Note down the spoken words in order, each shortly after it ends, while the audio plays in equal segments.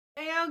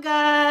Hello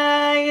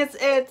guys!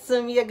 It's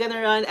me again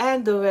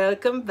and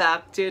welcome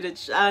back to the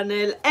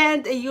channel.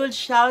 And a huge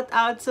shout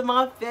out sa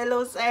mga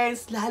fellow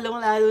Zens,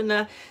 lalong-lalo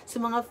na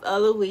sa mga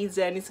fellow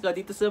Zens ko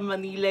dito sa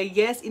Manila.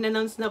 Yes,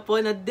 in-announce na po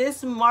na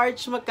this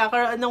March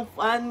magkakaroon ng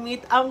fan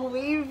meet ang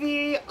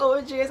Wavy. Oh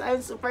jeez,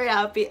 I'm super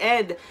happy.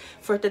 And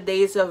for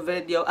today's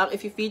video, ang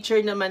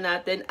i-feature naman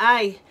natin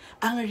ay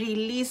ang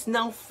release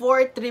ng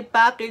 4th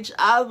repackage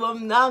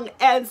album ng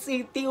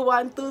NCT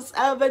 127.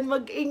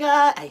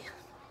 Mag-ingay!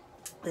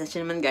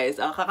 Pasensya naman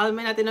guys,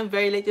 kakalmain natin ng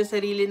very late yung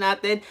sarili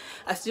natin.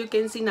 As you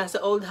can see,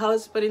 nasa old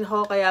house pa rin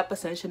ho, kaya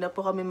pasensya na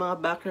po kami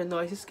mga background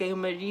noises kayong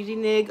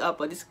maririnig.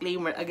 Opo,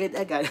 disclaimer,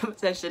 agad-agad,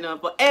 pasensya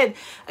naman po. And,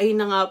 ayun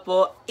na nga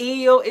po,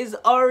 AO is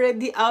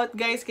already out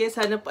guys, kaya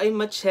sana po ay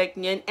ma-check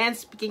nyo. And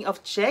speaking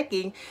of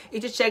checking,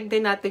 iti-check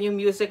din natin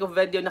yung music of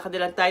video na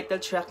kanilang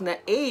title track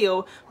na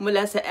AO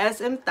mula sa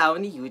SM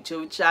Town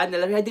YouTube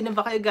channel. Ready na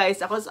ba kayo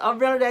guys? Ako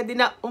sobrang ready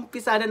na.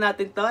 Umpisa na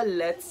natin to.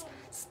 Let's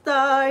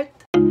start!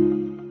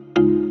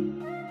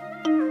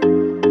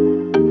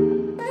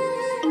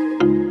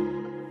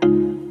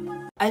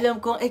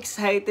 Alam kong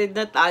excited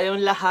na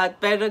tayong lahat,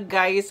 pero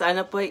guys,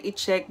 sana po ay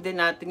i-check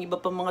din natin iba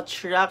pa mga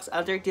tracks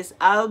under this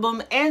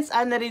album, and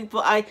sana rin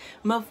po ay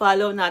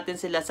ma-follow natin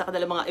sila sa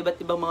kanilang mga iba't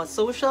ibang mga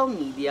social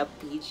media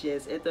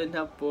pages. Ito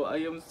na po,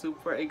 I am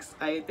super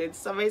excited.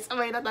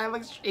 Sabay-sabay na tayo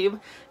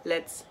mag-stream.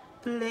 Let's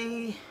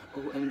play.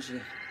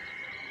 OMG.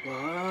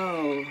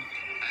 Wow.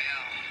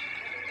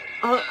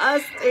 Ang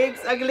astig.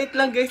 Saglit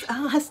lang guys.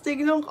 Ang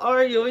astig ng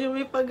choreo. Yung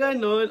may pa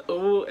ganon.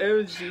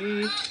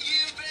 OMG.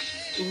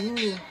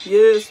 Ooh,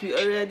 yes, we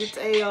already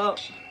tayo.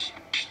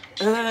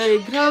 Ay,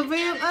 grabe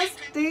yung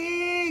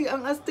astig!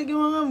 Ang astig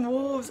yung mga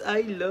moves.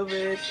 I love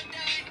it.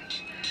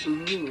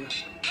 Ooh.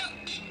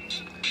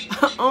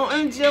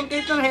 OMG, ang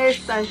cute ng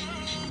hairstyle.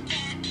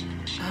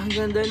 Ang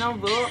ganda ng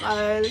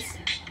vocals.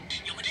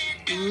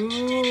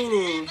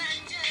 Ooh.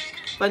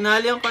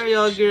 Panalo yung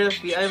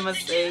choreography, I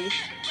must say.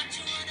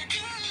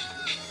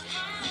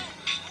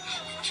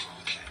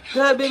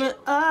 Grabe man.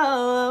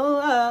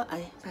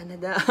 Ay,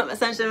 Canada.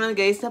 Pasensya naman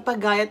guys,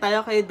 napagaya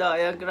tayo kay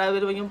Daya.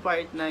 Grabe naman yung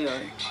part na yon.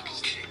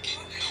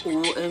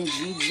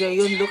 OMG,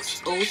 Jaehyun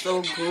looks so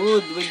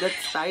good with that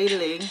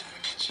styling.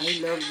 I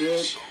love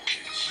it.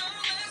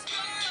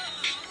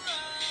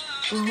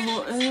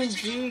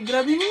 OMG,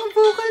 grabe yung mga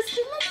vocals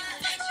nila.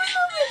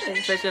 Ay,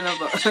 pasensya na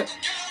po.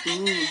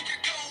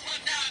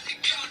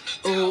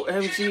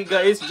 OMG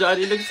guys,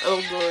 Johnny looks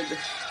so good.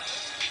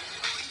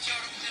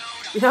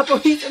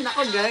 Pinapawisan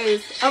ako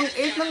guys. Ang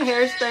 8 ng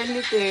hairstyle ni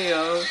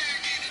Theo.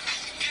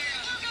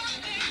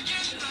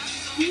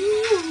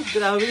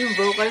 Grabe yung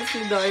vocals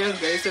ni Dayan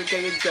guys. Huwag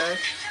kayo dyan.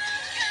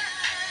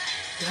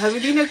 Grabe,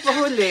 hindi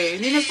nagpahuli.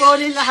 Hindi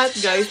nagpahuli lahat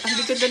guys.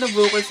 Ang ganda ng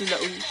vocals nila.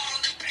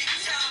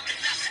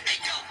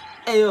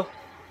 Ayo.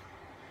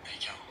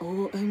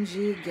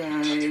 OMG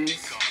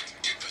guys.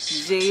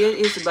 Jaehyun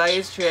is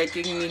bias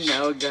tracking me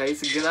now guys.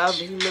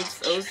 Grabe, he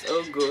looks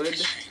so good.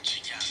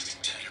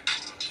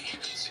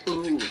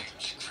 Ooh.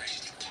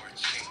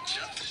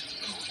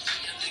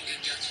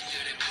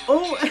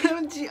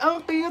 OMG,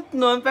 ang cute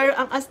nun. Pero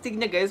ang astig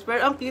na guys.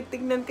 Pero ang cute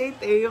tignan kay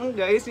Taeyong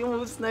guys. Yung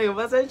moves na yun.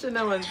 Pasensya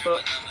naman po.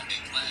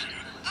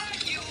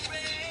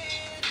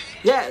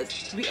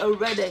 Yes, we are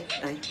ready.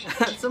 Ay,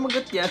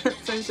 sumagot yan.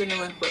 Pasensya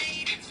naman po.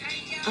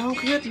 Ang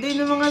cute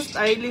din ng mga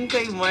styling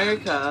kay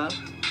Mark ha.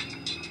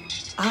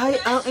 Ay,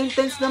 ang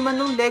intense naman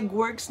ng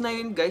legworks na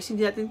yun guys.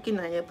 Hindi natin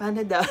kinaya.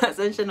 Panada.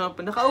 Pasensya naman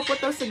po. Nakaupo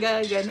tayo sa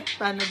gagan.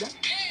 Panada.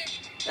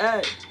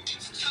 Ay.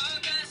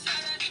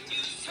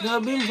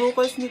 Grabe yung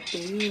vocals ni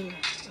Tae,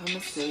 I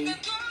must say.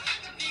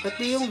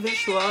 Pati yung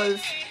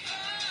visuals.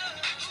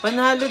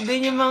 Panalo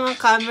din yung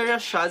mga camera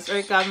shots or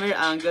camera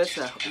angles.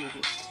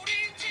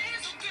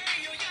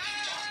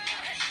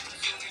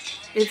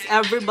 It's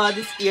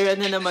everybody's era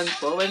na naman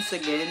po, once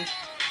again.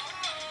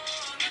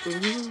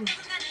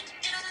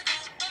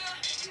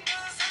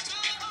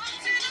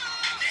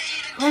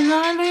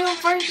 Panalo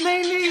yung part 9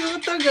 ni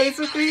Yuta, guys.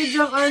 So, kayo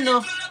dyan, ano.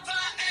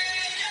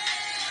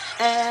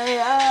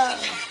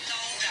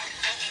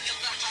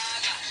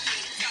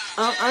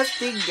 Ang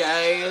astig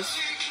guys.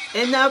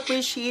 And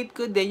na-appreciate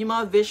ko din yung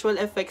mga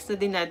visual effects na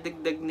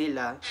dinadagdag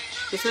nila.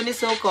 This one is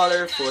so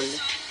colorful.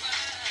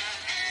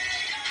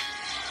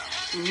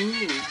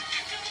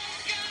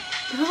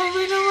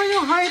 Grabe naman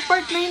yung high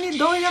part na yun ni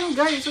Doyoung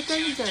guys. So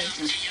kayo dyan.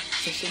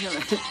 Sasya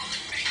naman.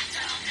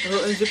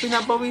 OMG,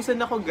 pinapawisan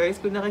ako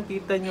guys kung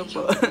nakikita nyo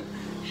po.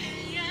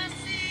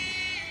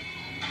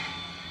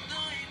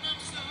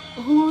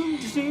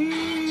 OMG,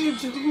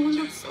 Jung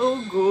looks so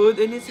good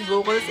and his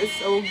vocals is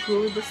so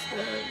good as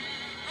well.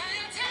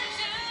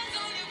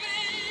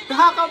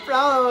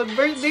 Nakaka-proud.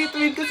 Birthday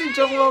twin ko si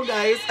Jungwoo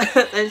guys.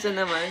 Atensya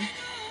naman.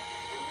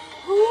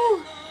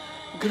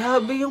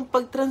 Grabe yung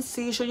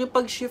pag-transition, yung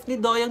pag-shift ni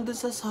Doyoung dun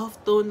sa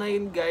soft tone na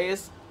yun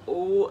guys.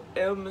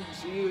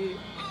 OMG.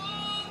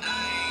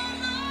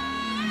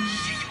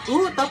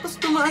 Tapos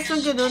tumaas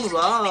ng ganun.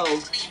 Wow.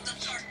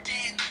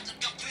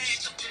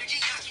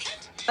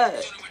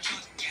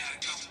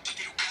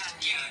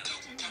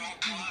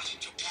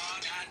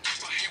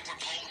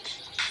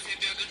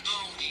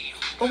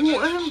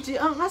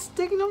 OMG, ang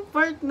astig ng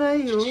part na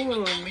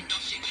yun.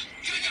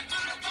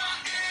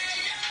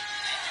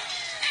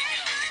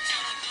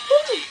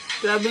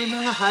 Grabe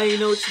yung mga high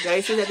notes,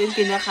 guys. Hindi natin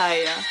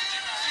kinakaya.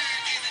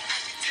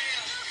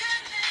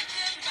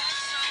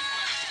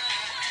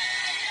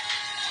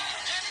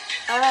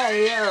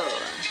 Ayo.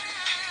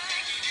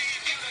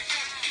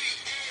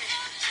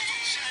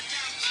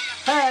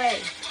 Hey!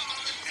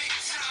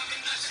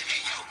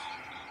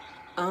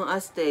 Ang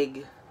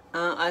astig.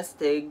 Ang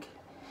astig.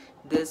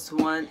 This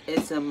one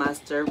is a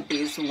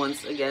masterpiece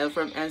once again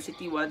from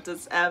NCT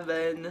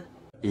 127.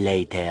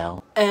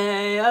 Later.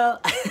 Ayo!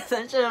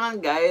 Saan siya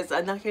naman, guys?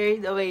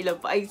 Na-carried away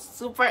lang po. I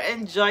super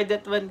enjoyed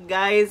that one,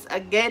 guys.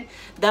 Again,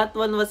 that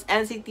one was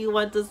NCT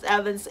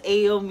 127's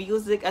AO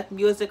Music at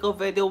Musical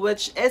Video,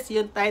 which is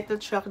yung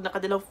title track na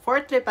kanilang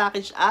 4th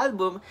repackage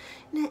album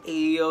na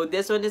AO.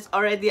 This one is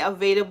already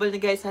available na,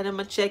 guys. Sana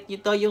ma-check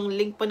nyo to. Yung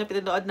link po na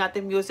pinanood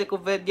natin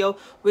musical video,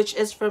 which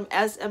is from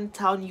SM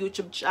Town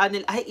YouTube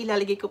channel, ay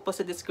ilalagay ko po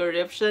sa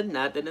description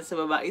natin na sa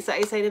baba.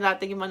 Isa-isa na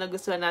natin yung mga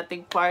nagustuhan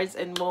nating parts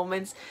and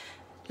moments.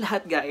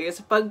 Lahat,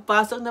 guys.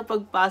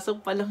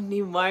 Pagpasok pa lang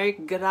ni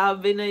Mark,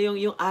 grabe na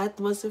yung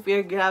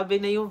atmosphere, grabe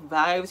na yung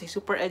vibes. I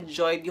super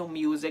enjoyed yung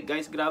music,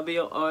 guys. Grabe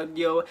yung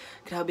audio,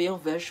 grabe yung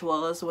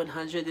visuals,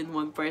 101%,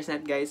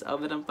 guys.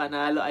 Sobrang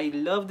panalo. I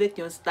loved it.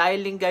 Yung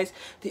styling, guys,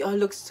 they all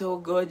look so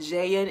good.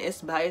 Jaeyeon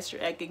is bias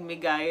wrecking me,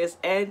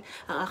 guys. And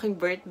ang aking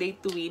birthday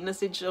twin na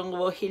si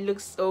Jungwoo, he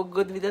looks so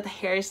good with that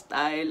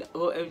hairstyle.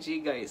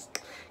 OMG, guys.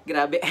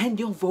 Grabe. And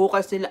yung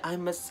vocals nila, I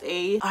must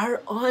say,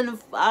 are on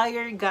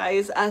fire,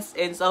 guys. As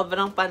in,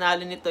 sobrang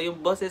panalo nito. Yung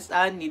boses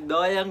ni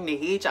Doyoung, ni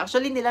H.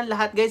 Actually, nilang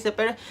lahat, guys.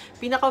 Pero,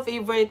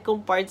 pinaka-favorite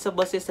kong part sa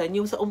boses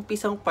yung sa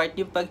umpisang part,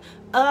 yung pag,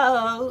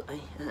 oh, ay,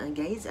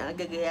 guys,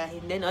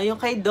 gagayahin din. Yung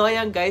kay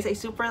Doyoung, guys, I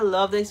super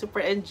loved, I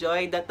super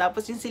enjoyed that.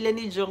 Tapos, yung sila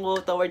ni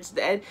Jungwoo towards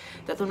the end,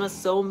 that one was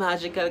so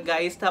magical,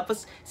 guys.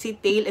 Tapos, si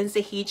Tail and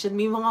si H, and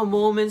may mga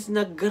moments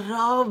na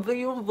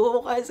grabe yung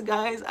vocals,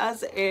 guys.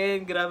 As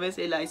in, grabe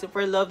sila. I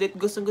super loved it.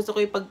 Gustong-gusto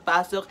ko yung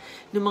pagpasok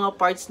ng mga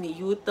parts ni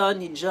Yuta,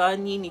 ni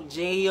Johnny, ni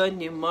Jaeyeon,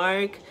 ni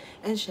Mark,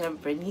 and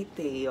syempre ni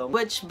Taeyong.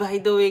 Which, by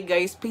the way,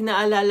 guys,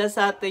 pinaalala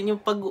sa atin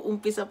yung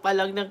pag-uumpisa pa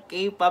lang ng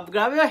K-pop.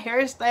 Grabe yung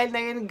hairstyle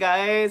na yun,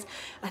 guys.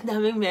 Ang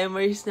daming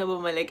memories na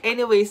bumalik.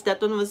 Anyways,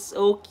 that one was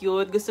so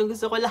cute.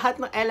 Gustong-gusto ko lahat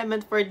ng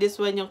element for this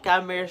one. Yung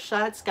camera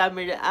shots,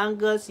 camera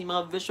angles, yung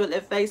mga visual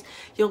effects,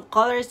 yung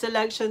color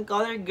selection,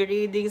 color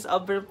grading,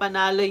 sobrang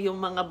panalo. Yung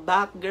mga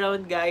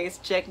background, guys,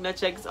 check na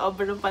check.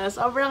 Sobrang panalo.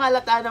 Sobrang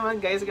halata naman,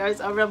 guys.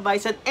 Sobrang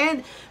bison.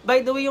 And, by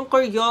the way, yung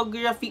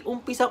choreography,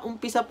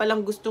 umpisa pa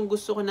lang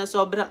gustong-gusto ko na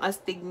sobrang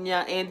astig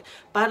niya. And,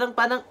 parang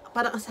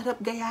ang sarap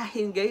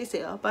gayahin, guys.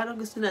 Parang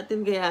gusto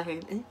natin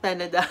gayahin.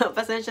 Tanada.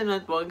 Pasensya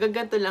naman po. Hanggang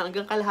ganito lang.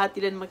 Hanggang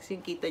kalahati lang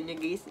magsingkita niya,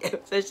 guys.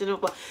 Pasensya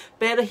naman po.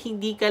 Pero,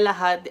 hindi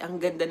kalahati.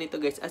 Ang ganda nito,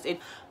 guys. As in,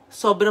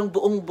 sobrang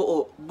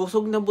buong-buo.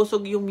 Busog na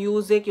busog yung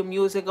music, yung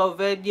musical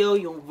video,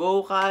 yung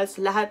vocals.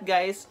 Lahat,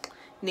 guys.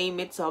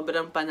 Name it,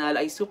 sobrang panalo.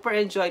 I super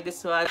enjoyed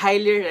this one.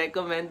 Highly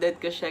recommended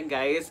ko siya,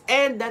 guys.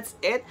 And that's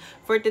it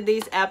for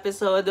today's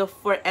episode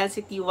for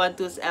NCT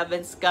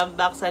 127's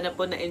comeback. Sana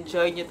po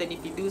na-enjoy nyo. And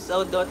if you do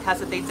so, don't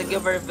hesitate to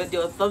give our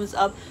video a thumbs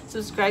up,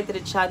 subscribe to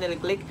the channel,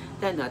 and click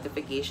the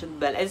notification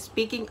bell. And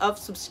speaking of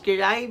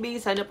subscribing,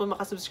 sana po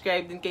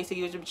makasubscribe din kayo sa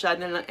YouTube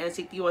channel ng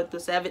NCT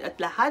 127 at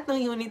lahat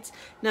ng units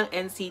ng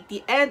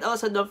NCT. And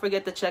also, don't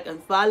forget to check and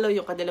follow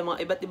yung kanilang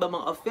mga iba't ibang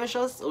mga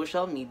official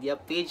social media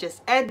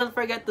pages. And don't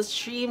forget to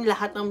stream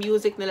lahat ng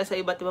music nila sa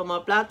iba't ibang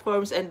mga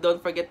platforms, and don't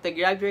forget to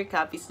grab your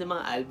copies ng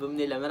mga album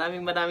nila.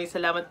 Maraming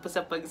salamat po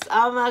sa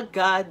pagsama.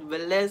 God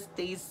bless,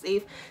 stay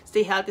safe,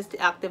 stay healthy, stay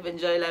active,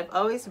 enjoy life,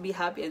 always be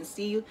happy, and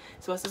see you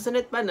sa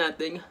susunod pa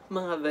nating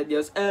mga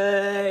videos.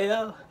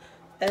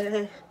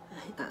 Guys,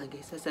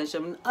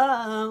 sasensya mo.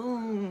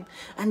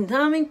 Ang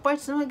daming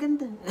parts na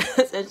maganda.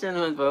 Sasensya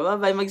naman po.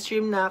 Bye-bye.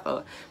 Mag-stream na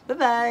ako.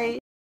 Bye-bye.